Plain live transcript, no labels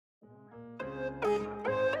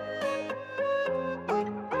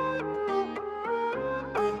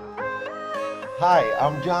Hi,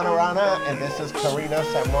 I'm John Arana, and this is Karina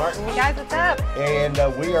San Martin. Hey guys, what's up? And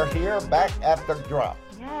we are here back at the drop.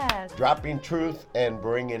 Yes. Dropping truth and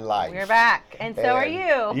bringing life. We're back, and so are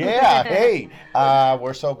you. Yeah, hey,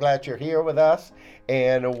 we're so glad you're here with us.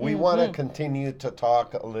 And we want to continue to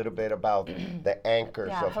talk a little bit about the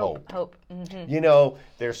anchors of hope. Hope. Mm-hmm. You know,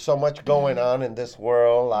 there's so much going on in this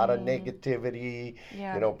world, a lot of negativity.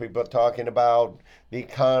 Yeah. You know, people talking about the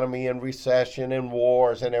economy and recession and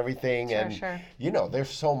wars and everything. Sure. You know,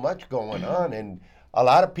 there's so much going on, and a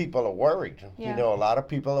lot of people are worried. Yeah. You know, a lot of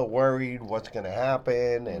people are worried what's going to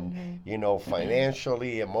happen, and, you know,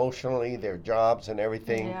 financially, emotionally, their jobs and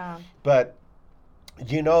everything. Yeah. But,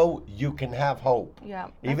 you know, you can have hope. Yeah.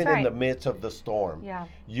 Even That's in the right. midst of the storm. Yeah.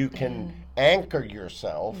 You can anchor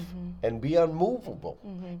yourself and be unmovable.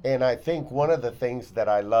 And I think one of the things that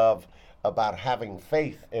I love about having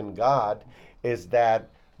faith in God is that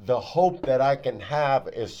the hope that I can have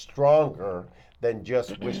is stronger than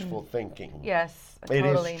just wishful thinking. Yes. It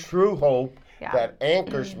Totally. is true hope Yeah. that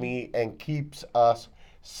anchors me and keeps us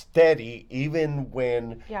steady even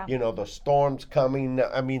when, Yeah. you know, the storm's coming.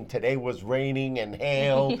 I mean, today was raining and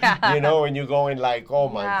hail, Yeah. you know, and you're going like, oh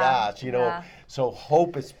my Yeah. gosh, you know. Yeah. So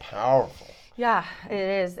hope is powerful. Yeah, it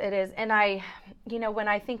is. It is. And when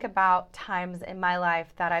I think about times in my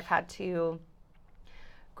life that I've had to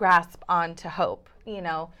grasp onto hope,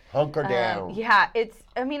 Hunker down. Yeah,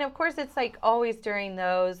 of course, it's like always during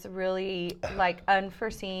those really like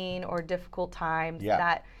unforeseen or difficult times Yeah.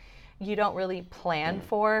 that you don't really plan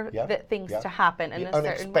for Yeah, that things yeah. to happen in The a certain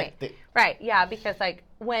way. unexpected. Right, yeah, because like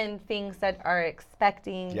when things that are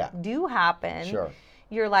expecting Yeah. do happen, Sure.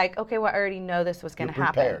 you're like, okay, well, I already know this was going to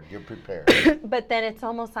happen. You're prepared. But then it's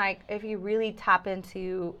almost like if you really tap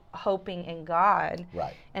into hoping in God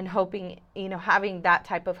Right. and hoping, having that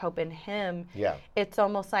type of hope in Him, Yeah. it's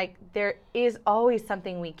almost like there is always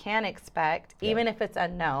something we can expect, Yeah. even if it's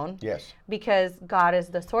unknown, Yes. because God is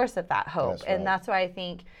the source of that hope. That's And right. that's why I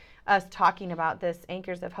think us talking about this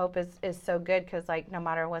Anchors of Hope is so good, because like no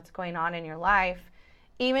matter what's going on in your life,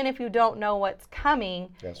 even if you don't know what's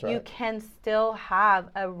coming, That's you right. can still have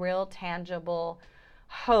a real tangible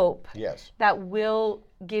hope Yes. that will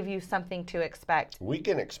give you something to expect. We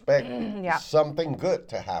can expect Yeah. something good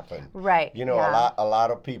to happen. Right. You know, yeah. a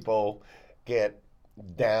lot of people get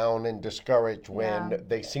down and discouraged when Yeah.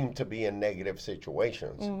 they seem to be in negative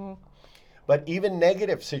situations. Mm-hmm. But even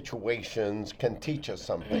negative situations can teach us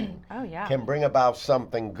something. Oh, yeah. Can bring about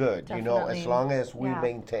something good. You know, Definitely. as long as we Yeah.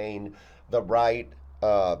 maintain the right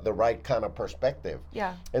kind of perspective.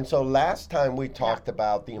 Yeah. And so last time we talked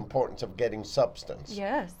about the importance of getting substance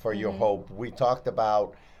Yes. for your hope. We talked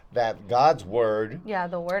about that God's word Yeah,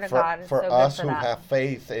 the Word of for, God is for so us good for who that. have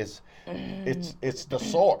faith is it's the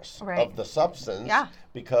source Right. of the substance. Yeah.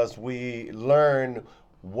 Because we learn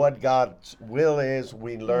what God's will is,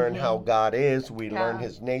 we learn how God is, we learn Yeah.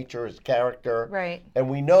 His nature, His character, Right. and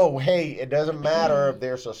we know, hey, it doesn't matter if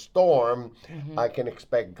there's a storm, I can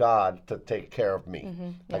expect God to take care of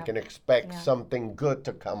me. I Yeah. can expect Yeah. something good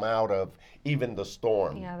to come out of even the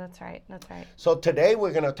storm. Yeah, that's right. That's right. So today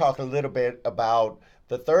we're going to talk a little bit about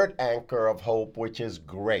the third anchor of hope, which is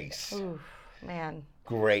grace. Oof, man.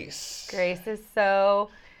 Grace. Grace is so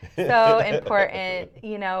important,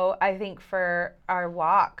 I think for our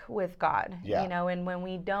walk with God. Yeah. And when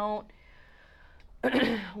we don't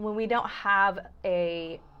have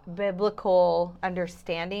a biblical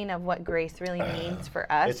understanding of what grace really means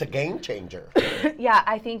for us. It's a game changer. Yeah,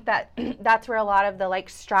 I think that's where a lot of the like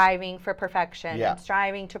striving for perfection Yeah. and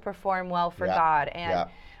striving to perform well for Yeah. God and Yeah.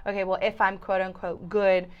 okay, well, if I'm quote unquote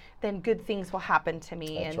good, then good things will happen to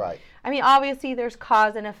me. That's and right. I mean, obviously there's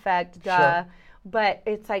cause and effect, duh. Sure. But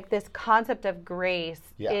it's like this concept of grace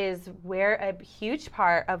Yeah. is where a huge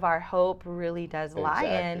part of our hope really does lie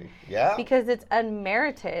in. Exactly. Yeah. Because it's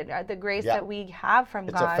unmerited, the grace Yeah. that we have from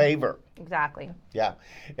It's God. a favor. Exactly. Yeah.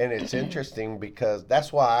 And it's interesting because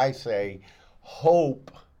that's why I say hope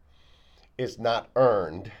is not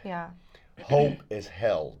earned. Yeah. Hope is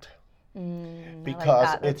held. I like Because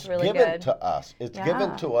that. That's it's really given good. to us. It's given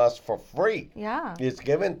Yeah. to us for free. Yeah. It's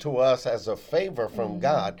given to us as a favor from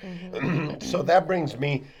God. So that brings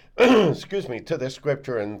me, excuse me, to the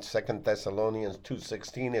scripture in 2 Thessalonians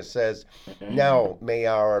 2:16. It says, now may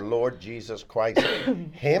our Lord Jesus Christ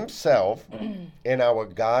himself and our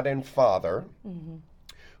God and Father,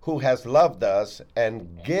 who has loved us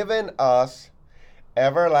and given us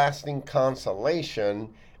everlasting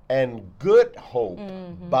consolation and good hope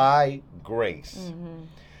by grace.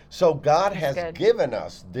 So God has good. given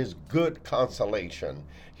us this good consolation.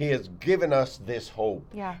 He has given us this hope.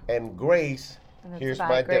 Yeah. And grace And it's Here's by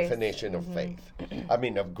my grace. definition of faith. I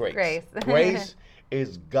mean, of grace. Grace. Grace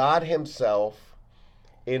is God Himself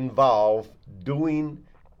involved doing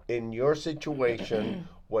in your situation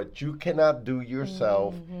what you cannot do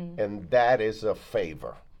yourself, and that is a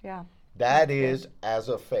favor. Yeah. That is as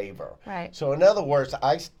a favor. Right. So in other words,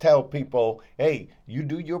 I tell people, hey, you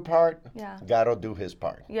do your part, Yeah. God will do His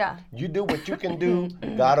part. Yeah. You do what you can do,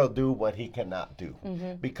 God will do what He cannot do.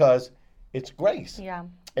 Because it's grace. Yeah.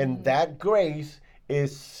 And that grace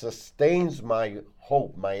sustains my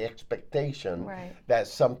hope, my expectation Right. that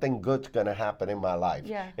something good's going to happen in my life.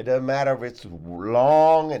 Yeah. It doesn't matter if it's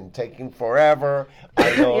long and taking forever.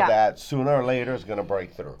 I know Yeah. that sooner or later it's going to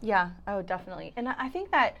break through. Yeah. Oh, definitely. And I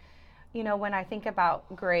think that, when I think about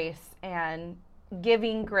grace and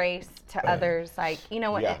giving grace to others, like,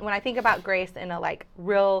 Yeah. when I think about grace in a like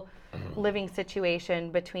real living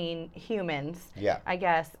situation between humans, Yeah. I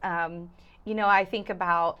guess, I think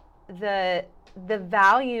about the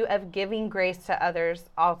value of giving grace to others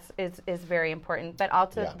also is very important, but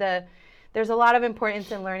also Yeah. there's a lot of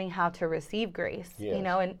importance in learning how to receive grace, Yes.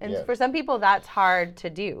 and Yes. for some people that's hard to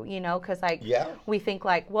do, because like Yeah. we think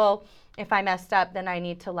like, well, if I messed up, then I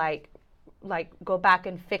need to like go back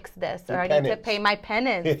and fix this, or I need to penance. pay my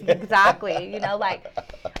penance. Exactly. Like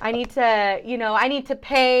I need to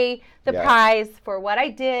pay the Yeah. price for what I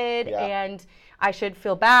did, Yeah. and I should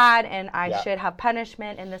feel bad, and I Yeah. should have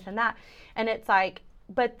punishment and this and that. And it's like,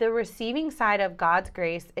 but the receiving side of God's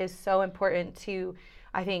grace is so important to,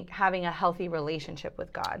 I think, having a healthy relationship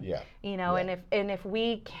with God. Yeah. And if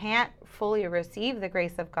we can't fully receive the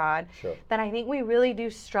grace of God, Sure. then I think we really do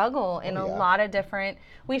struggle in a lot of different.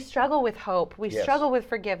 We struggle with hope. We Yes. struggle with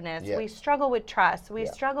forgiveness. Yes. We struggle with trust. We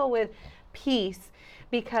Yeah. struggle with peace,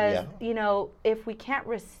 because Yeah. if we can't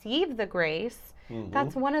receive the grace,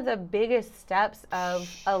 that's one of the biggest steps of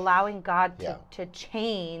allowing God to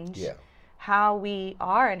change Yeah. how we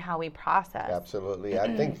are and how we process. Absolutely.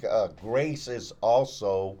 I think grace is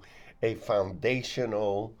also a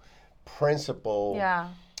foundational principle Yeah.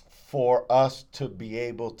 for us to be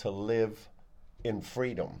able to live in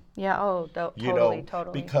freedom. Yeah. Oh, You totally, know,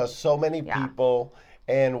 totally. because so many Yeah. people,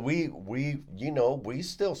 and we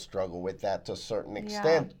still struggle with that to a certain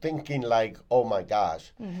extent, thinking like, oh my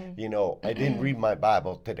gosh, I didn't read my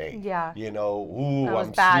Bible today. Yeah. Ooh, I was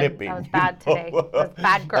I'm bad. slipping. I was bad today. I was a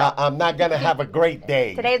bad girl. I'm not going to have a great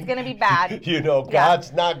day. Today's gonna be bad.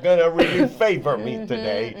 God's not going to really favor me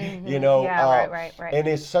today. Yeah, right. And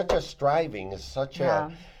it's such a striving, it's such Yeah.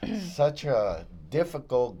 such a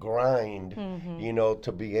difficult grind,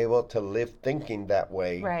 to be able to live thinking that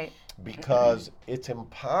way. Right. Because it's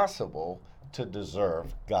impossible to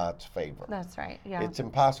deserve God's favor. That's right. Yeah. It's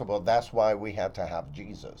impossible. That's why we had to have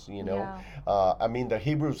Jesus, Yeah. the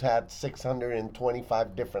Hebrews had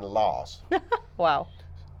 625 different laws. Wow.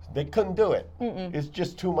 They couldn't do it. It's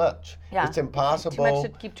just too much. Yeah. It's impossible Too much to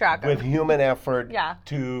keep track of. with human effort Yeah.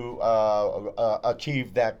 to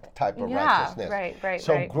achieve that type of Yeah, righteousness. right,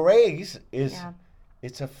 So right. grace is, Yeah.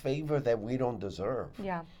 it's a favor that we don't deserve.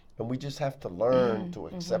 Yeah. And we just have to learn to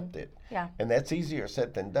accept it. Yeah. And that's easier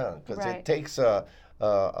said than done, because Right. it takes a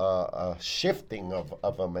shifting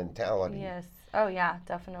of a mentality. Yes. Oh yeah,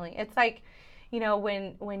 definitely. It's like,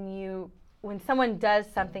 when someone does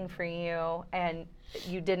something for you and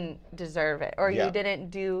you didn't deserve it, or Yeah. you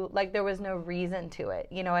didn't do, like, there was no reason to it.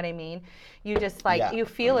 You know what I mean? You just like, Yeah. you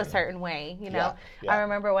feel a certain way, Yeah. I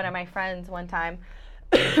remember one of my friends one time,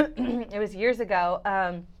 it was years ago,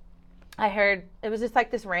 I heard, it was just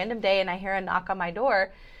like this random day, and I hear a knock on my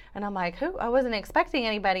door, and I'm like, who? I wasn't expecting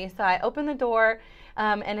anybody. So I open the door,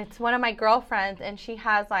 and it's one of my girlfriends, and she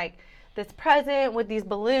has like this present with these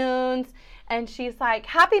balloons, and she's like,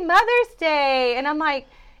 Happy Mother's Day. And I'm like,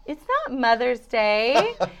 it's not Mother's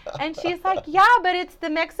Day. And she's like, yeah, but it's the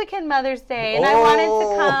Mexican Mother's Day, and I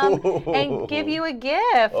wanted to come and give you a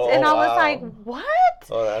gift. And I was wow. like, what?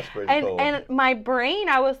 Oh, that's pretty cool. And my brain,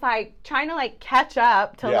 I was like trying to like catch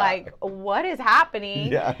up to Yeah. like what is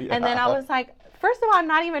happening. Yeah, And then I yeah. was like, first of all, I'm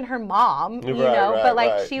not even her mom, you Right, know, right, but like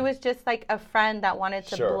right. she was just like a friend that wanted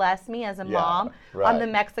to Sure. bless me as a Yeah, mom on right. the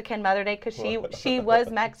Mexican Mother Day, because she's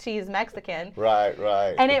Mexican.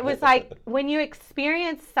 Right. And it was like, when you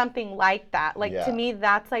experience something like that, like Yeah. to me,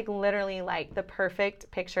 that's like literally like the perfect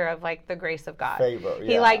picture of like the grace of God. Favor,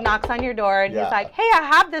 He yeah. like knocks on your door and Yeah. he's like, hey, I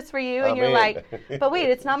have this for you. And I'm you're in. like, but wait,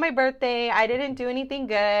 it's not my birthday. I didn't do anything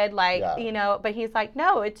good. Like, Yeah. but he's like,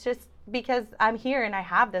 no, it's just because I'm here and I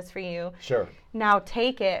have this for you. Sure. Now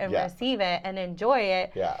take it and Yeah. receive it and enjoy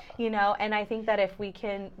it. Yeah. And I think that if we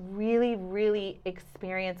can really, really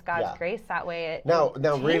experience God's Yeah. grace that way, it Now,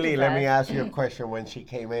 really, changes let me us. ask you a question. When she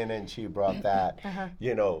came in and she brought that,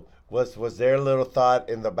 Was there a little thought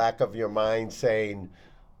in the back of your mind saying,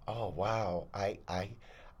 "Oh wow, I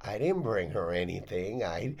didn't bring her anything.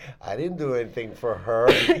 I didn't do anything for her."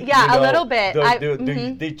 Yeah, a little bit.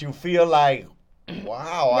 Did you feel like,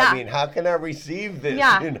 wow, Yeah. I mean, how can I receive this?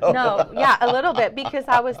 Yeah, You know? no, yeah, a little bit, because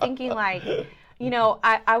I was thinking like,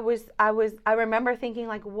 I remember thinking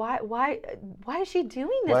like, why is she doing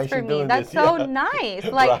Why this is for she me? doing That's this? so Yeah. nice.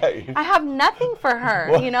 Like, Right. I have nothing for her,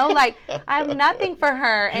 like I have nothing for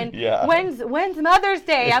her. And Yeah. when's Mother's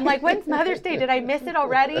Day? I'm like, when's Mother's Day? Did I miss it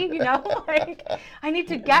already? Like, I need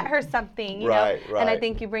to get her something, Right, And I right.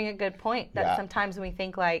 think you bring a good point that Yeah. sometimes we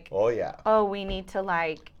think like, Oh yeah. oh, we need to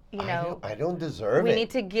like, I don't deserve we it. need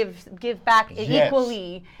to give back Yes.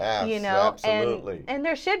 equally, Yes, and absolutely.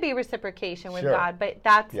 there should be reciprocation with Sure. God, but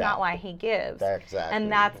that's Yeah. not why He gives. Exactly.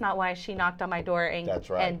 And that's not why she knocked on my door and That's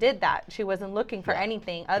right. and did that. She wasn't looking for Yeah.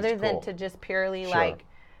 anything other than cool. to just purely Sure. like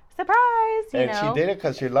surprise, And she did it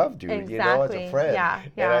because she loved you, as a Exactly. friend. Yeah,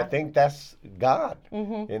 And yeah. I think that's God.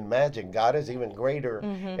 Imagine, God is even greater.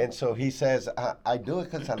 And so he says, I do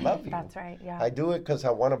it because I love you. That's right. Yeah. I do it because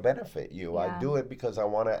I want to benefit you. I Yeah. do it because I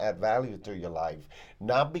want to add value to your life,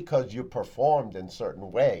 not because you performed in a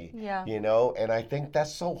certain way. Yeah. And I think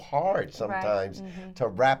that's so hard sometimes to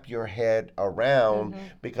wrap your head around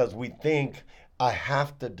because we think I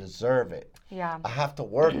have to deserve it. Yeah. I have to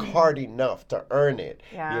work hard enough to earn it.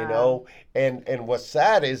 Yeah. And what's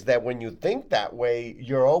sad is that when you think that way,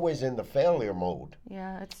 you're always in the failure mode.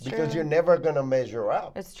 Yeah, it's true. Because you're never going to measure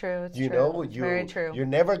up. It's true. It's You true. know, It's very true. You're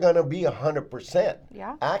never going to be 100%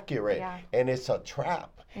 Yeah. accurate. Yeah. And it's a trap.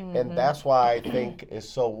 And that's why I think it's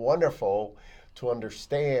so wonderful to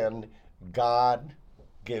understand God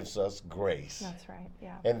gives us grace. That's right.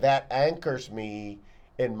 Yeah. And that anchors me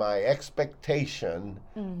in my expectation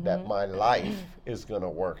that my life is going to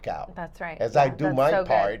work out. That's right. As Yeah, I do that's my so good.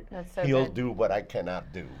 part, That's so he'll good. do what I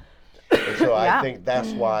cannot do. And so Yeah. I think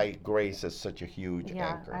that's why grace is such a huge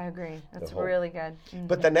Yeah, anchor. I agree. That's hope. really good.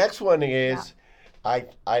 But the next one is,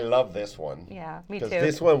 I love this one. Yeah, me Because too.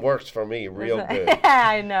 this one works for me real good.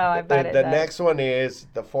 I know. I bet it The does. next one is,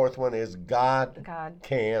 the fourth one is, God God.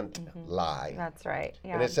 can't lie. That's right.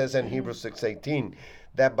 Yeah. And it says in Hebrews 6:18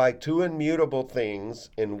 that by two immutable things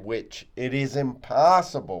in which it is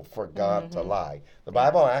impossible for God to lie. The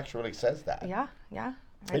Bible actually says that. Yeah. Yeah.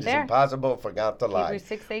 Right It's there. impossible for God to lie. Hebrews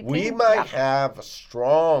 6:18. We might Yeah. have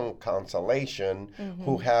strong consolation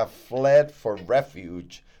who have fled for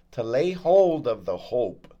refuge to lay hold of the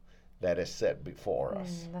hope that is set before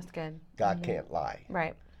us. That's good. God can't lie.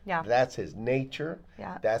 Right. Yeah. That's his nature.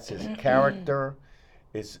 Yeah. That's his character.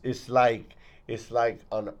 It's like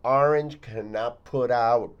an orange cannot put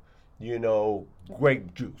out,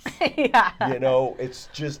 grape juice. Yeah. It's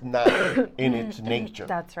just not in its nature.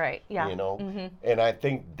 That's right. Yeah. And I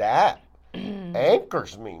think that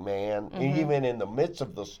anchors me, man, even in the midst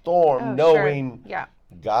of the storm, Oh, knowing Sure. Yeah.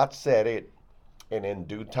 God said it, and in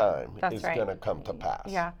due time, That's it's right. going to come to pass.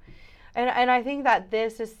 Yeah. And I think that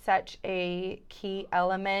this is such a key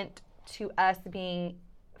element to us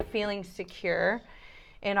feeling secure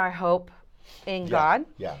in our hope in God.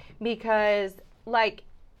 Yeah. Because like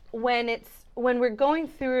when we're going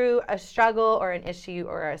through a struggle or an issue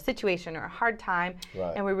or a situation or a hard time,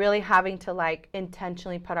 Right. and we're really having to like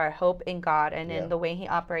intentionally put our hope in God and Yeah. in the way He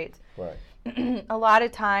operates, Right. a lot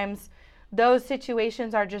of times those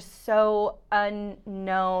situations are just so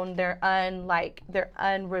unknown, they're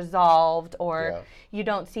unresolved, or Yeah. you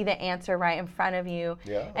don't see the answer right in front of you,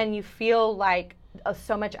 Yeah. and you feel like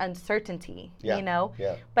so much uncertainty, Yeah.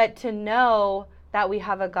 Yeah. But to know that we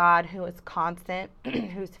have a God who is constant,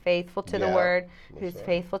 who's faithful to the Yeah. word, That's who's right.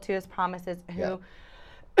 faithful to His promises, who, Yeah.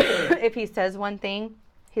 if He says one thing,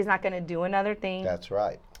 He's not going to do another thing. That's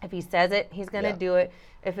right. If He says it, He's going to Yeah. do it.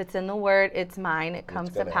 If it's in the Word, it's mine. It comes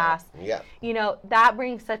It's to gonna pass. happen. Yeah. That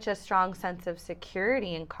brings such a strong sense of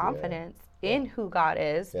security and confidence in who God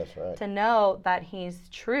is. That's right. To know that He's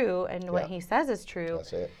true and what Yeah. He says is true.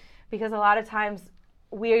 That's it. Because a lot of times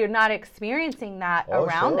we are not experiencing that Oh,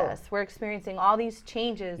 around sure. us. We're experiencing all these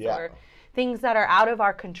changes Yeah. or things that are out of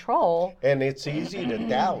our control. And it's easy to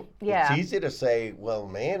doubt. Yeah. It's easy to say, well,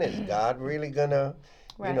 man, is God really going to,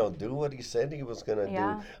 Right. do what he said he was going to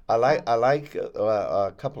Yeah. do? I like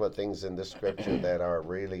a couple of things in this scripture that are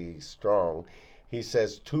really strong. He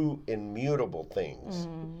says two immutable things.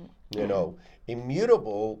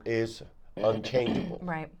 Immutable is unchangeable.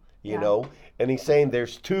 Right. And he's saying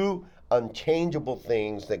there's two unchangeable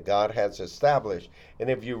things that God has established. And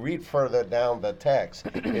if you read further down the text,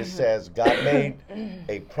 it says God made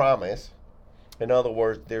a promise. In other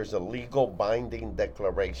words, there's a legal binding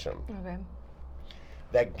declaration Okay.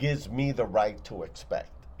 that gives me the right to expect.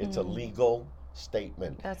 It's a legal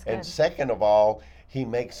statement. That's And good. second of all, he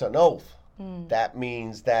makes an oath. That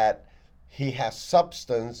means that he has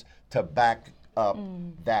substance to back up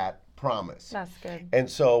that promise. That's good. And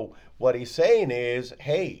so what he's saying is,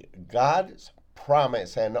 hey, God's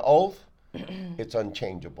promise and oath, it's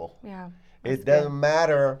unchangeable. Yeah. It doesn't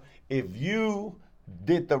matter if you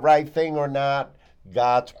did the right thing or not.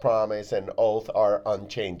 God's promise and oath are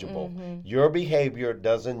unchangeable. Your behavior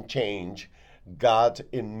doesn't change God's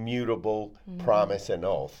immutable promise and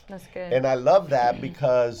oath. That's good. And I love that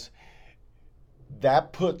because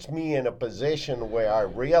that puts me in a position where I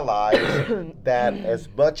realize that as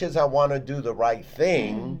much as I want to do the right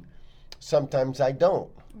thing, sometimes I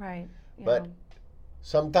don't. Right. Yeah. But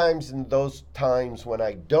sometimes in those times when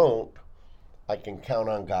I don't, I can count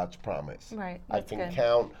on God's promise. Right. I That's can good.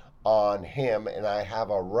 count on him, and I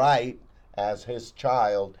have a right as his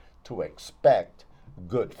child to expect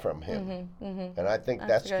good from him. And I think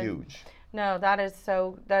that's good. huge. No, that is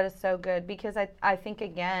so good, because I think,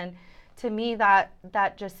 again, to me that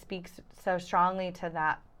just speaks so strongly to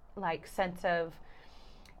that like sense of,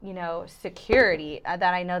 you know, security that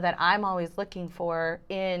I know that I'm always looking for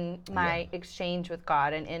in my exchange with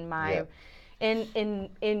God, and in my in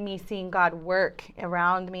me seeing God work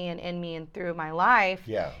around me and in me and through my life,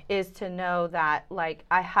 is to know that like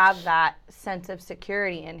I have that sense of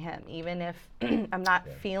security in him, even if I'm not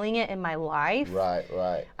feeling it in my life.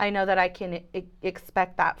 Right. I know that I can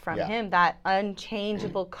expect that from him, that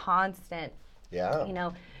unchangeable constant, you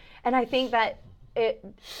know. And I think that it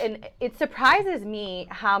surprises me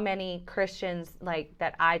how many Christians like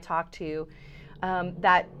that I talk to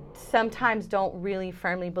that sometimes don't really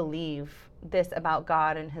firmly believe this about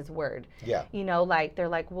God and his word. You know, like they're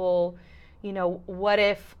like, well, you know, what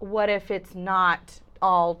if it's not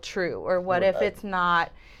all true, or what if it's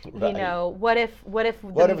not, you know, what if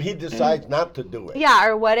he decides not to do it? Yeah,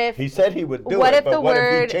 or what if he said he would do what it, if but the what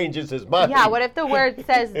word, if he changes his mind? Yeah, what if the word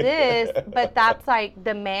says this, but that's like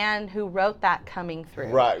the man who wrote that coming through.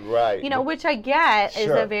 Right. You know, which I get is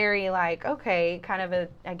Sure. a very like, okay, kind of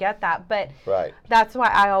I get that, but Right. that's why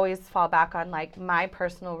I always fall back on like my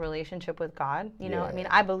personal relationship with God. You know, I mean,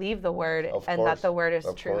 I believe the word and that the word is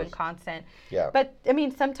true and constant. Yeah. But I mean,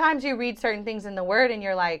 sometimes you read certain things in the word and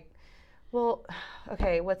you're like, well,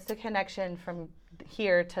 okay, what's the connection from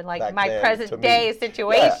here to like Back my then, present to me. day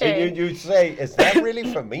situation? Yeah, and you say, is that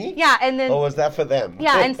really for me? Yeah, and then Or was that for them?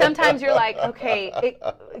 yeah, and sometimes you're like, okay,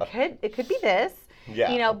 it could be this.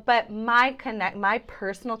 Yeah. You know, but my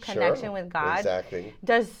personal connection Sure, with God exactly.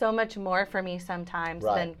 does so much more for me sometimes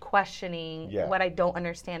Right. than questioning Yeah. what I don't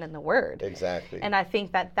understand in the word. Exactly. And I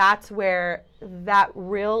think that that's where that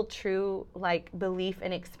real true like belief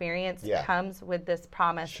and experience comes with this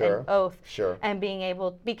promise and oath and being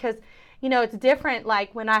able, because you know, it's different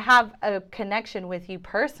like when I have a connection with you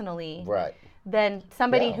personally. Right. Than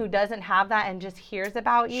somebody who doesn't have that and just hears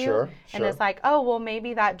about you and it's like, oh, well,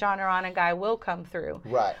 maybe that John Arana guy will come through.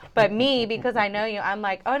 Right. But me, because I know you, I'm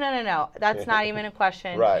like, oh, no, that's not even a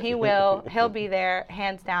question. Right. He'll be there,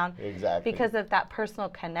 hands down. Exactly. Because of that personal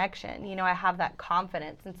connection. You know, I have that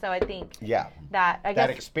confidence. And so I think that, I guess.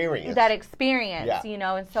 That experience. That experience, you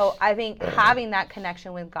know. And so I think having that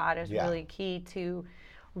connection with God is really key to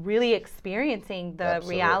really experiencing the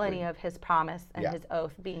reality of his promise and his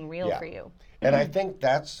oath being real for you. And I think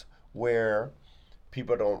that's where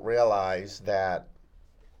people don't realize that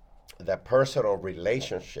that personal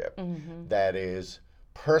relationship that is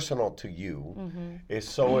personal to you is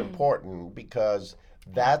so important, because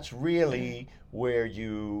that's really where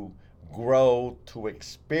you grow to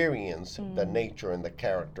experience the nature and the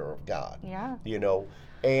character of God. Yeah. You know,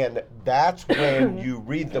 and that's when you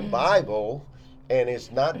read the Bible, and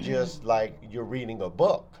it's not just like you're reading a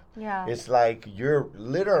book. Yeah. It's like you're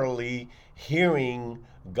literally hearing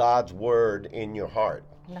God's word in your heart.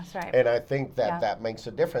 That's right. And I think that that makes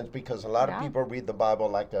a difference, because a lot of people read the Bible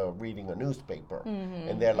like reading a newspaper,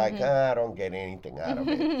 and they're like, I don't get anything out of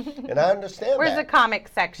it. And I understand Where's that. the comic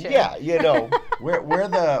section? Yeah, you know, where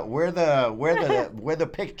the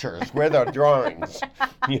pictures, where the drawings,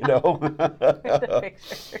 you know,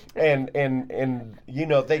 and you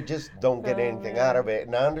know, they just don't get anything out of it,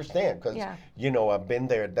 and I understand, because you know, I've been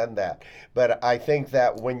there, done that. But I think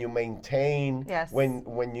that when you maintain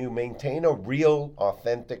when you maintain a real,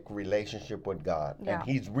 authentic relationship with God, and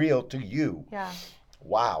He's real to you,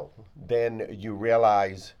 wow, then you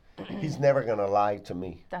realize He's never gonna lie to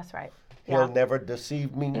me. That's right. He'll never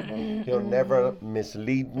deceive me. He'll never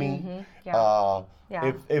mislead me.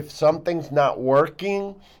 If something's not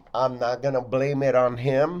working, I'm not gonna blame it on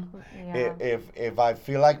him. If I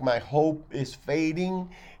feel like my hope is fading,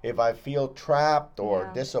 if I feel trapped or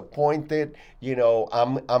disappointed,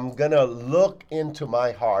 I'm gonna look into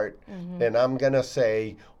my heart and I'm gonna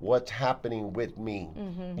say, what's happening with me?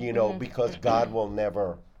 Because God will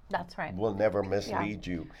never. That's right. Will never mislead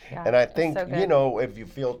you. Yeah. And I think, so if you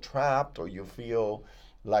feel trapped or you feel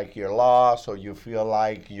like you're lost or you feel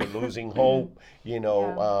like you're losing hope,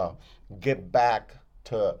 get back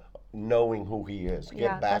to knowing who he is.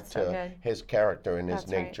 Get back to his character and his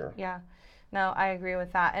nature. Right. Yeah. No, I agree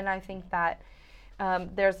with that. And I think that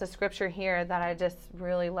there's a scripture here that I just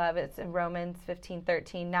really love. It's in Romans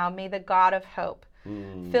 15:13. Now may the God of hope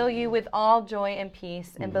fill you with all joy and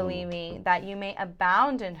peace in believing that you may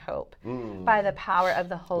abound in hope by the power of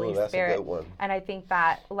the Holy that's Spirit. a good one. And I think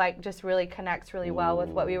that just really connects really well with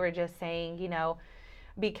what we were just saying,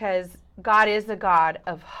 because God is the God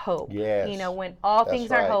of hope. Yes. When all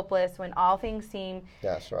things are right. hopeless, when all things seem,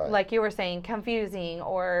 that's right. like you were saying, confusing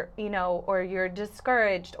or you're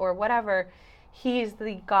discouraged or whatever, he's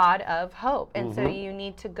the God of hope. And so you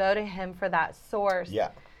need to go to him for that source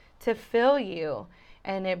to fill you.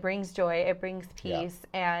 And it brings joy, it brings peace,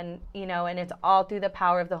 and and it's all through the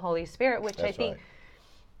power of the Holy Spirit, which I think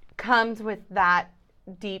comes with that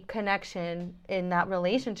deep connection in that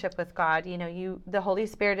relationship with God. The Holy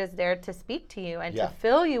Spirit is there to speak to you and to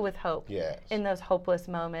fill you with hope in those hopeless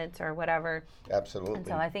moments or whatever. Absolutely. And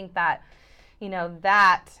so I think that,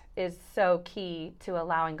 that is so key to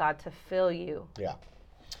allowing God to fill you. Yeah.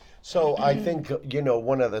 So I think,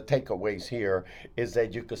 one of the takeaways here is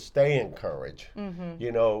that you could stay encouraged.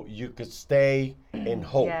 You could stay in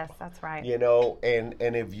hope. Yes, that's right.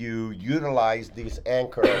 And if you utilize this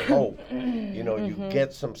anchor of hope, you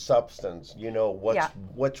get some substance,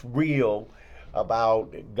 what's real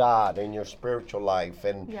about God and your spiritual life,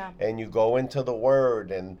 and you go into the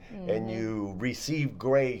Word and you receive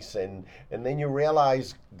grace, and then you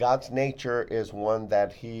realize God's nature is one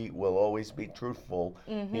that He will always be truthful.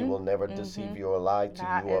 He will never deceive you or lie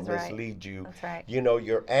to you or mislead you. That's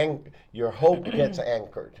right. Your hope gets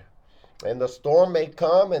anchored. And the storm may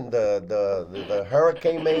come, and the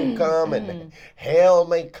hurricane may come, and hail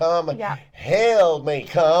may come, hell may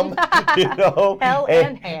come, Hell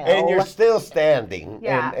and hail. and you're still standing.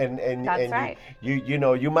 Yeah, and that's right.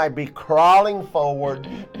 You might be crawling forward,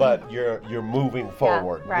 but you're moving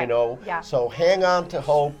forward. right. So hang on to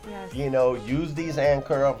hope. Yes. Use these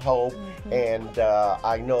anchor of hope, and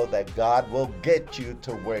I know that God will get you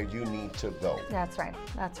to where you need to go. That's right.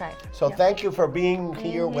 That's right. So thank you for being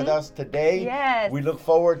here with us today. Yes. We look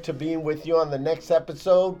forward to being with you on the next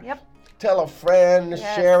episode. Yep. Tell a friend,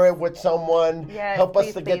 share it with someone. Yes, Help us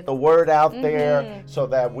please, to get the word out there so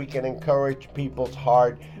that we can encourage people's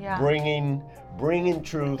heart, Yeah. bringing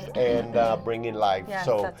truth and bringing life. Yes,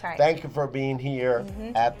 so that's right. thank you for being here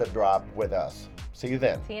at The Drop with us. See you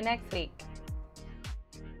then. See you next week.